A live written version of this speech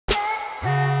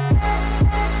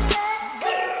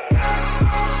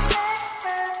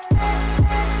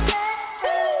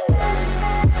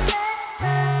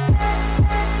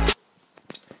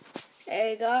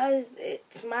guys,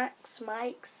 it's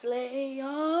Mike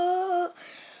Slayer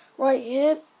right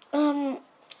here.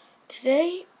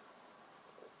 Today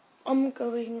I'm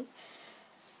going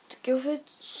to Guildford,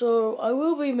 so I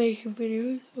will be making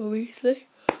videos, obviously.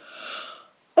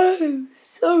 I'm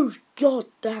so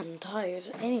goddamn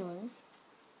tired. Anyway,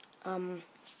 if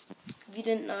you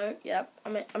didn't know, yeah,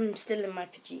 I'm still in my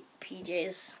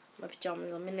PJs, my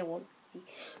pajamas. I'm in the one.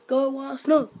 Go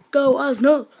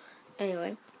Arsenal!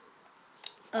 Anyway.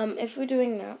 If we're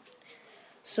doing that,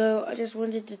 so I just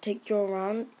wanted to take you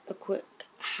around a quick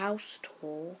house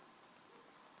tour.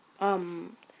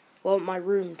 Well, my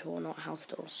room tour, not house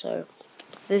tour. So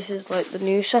this is like the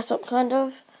new setup, kind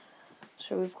of.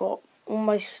 So we've got all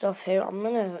my stuff here. I'm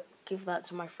gonna give that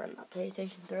to my friend, that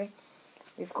PlayStation 3.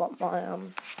 We've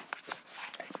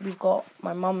got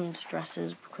my mum's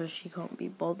dresses because she can't be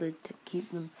bothered to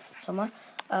keep them somewhere.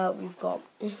 We've got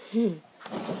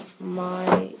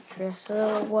my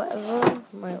dresser, whatever,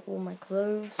 all my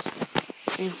clothes.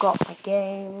 We've got my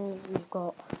games. We've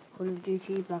got Call of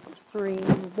Duty, Black Ops 3,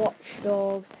 Watch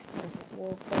Dogs,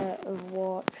 Warfare,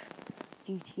 Overwatch,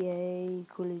 GTA,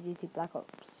 Call of Duty, Black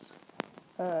Ops,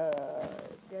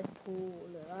 Deadpool,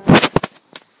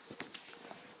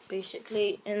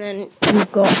 basically. And then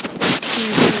we've got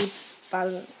TV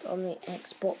balanced on the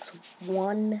Xbox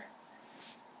One.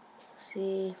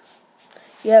 See,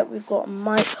 yeah, we've got a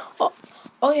mic.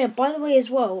 Oh yeah, by the way as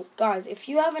well, guys, if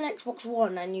you have an Xbox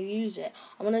One and you use it,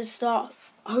 I'm going to start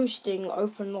hosting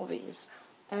open lobbies.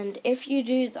 And if you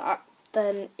do that,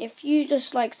 then if you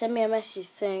just like send me a message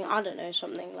saying, I don't know,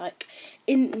 something like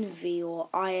INV or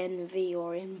INV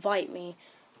or invite me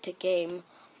to game,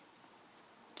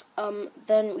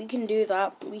 then we can do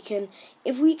that.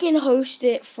 If we can host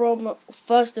it from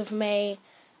 1st of May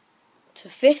to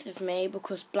 5th of May,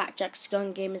 because Blackjack's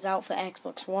Gun Game is out for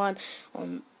Xbox One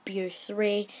on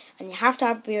BO3, and you have to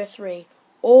have BO3,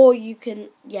 or you can,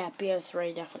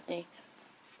 BO3 definitely,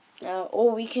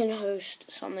 or we can host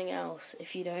something else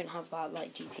if you don't have that,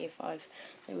 like GTA 5,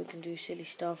 then we can do silly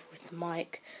stuff with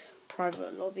mic,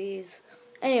 private lobbies.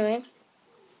 Anyway,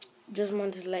 just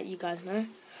wanted to let you guys know,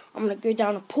 I'm going to go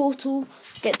down a portal,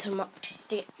 get to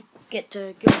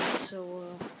Guildford,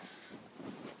 so,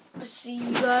 I'll see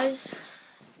you guys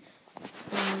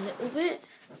in a little bit.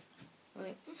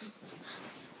 Wait,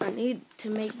 I need to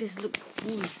make this look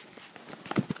cool.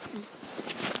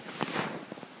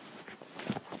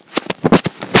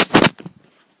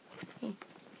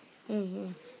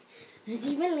 Would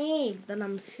you believe that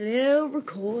I'm still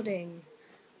recording?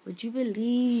 Would you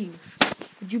believe?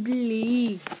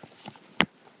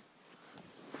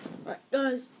 Right,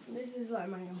 guys, this is like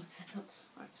my old setup.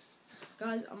 Right,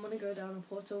 guys, I'm gonna go down a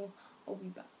portal. I'll be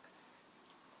back.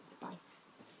 Bye.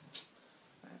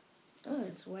 Right. Oh,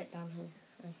 it's wet down here.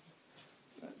 Okay.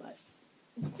 Right, bye.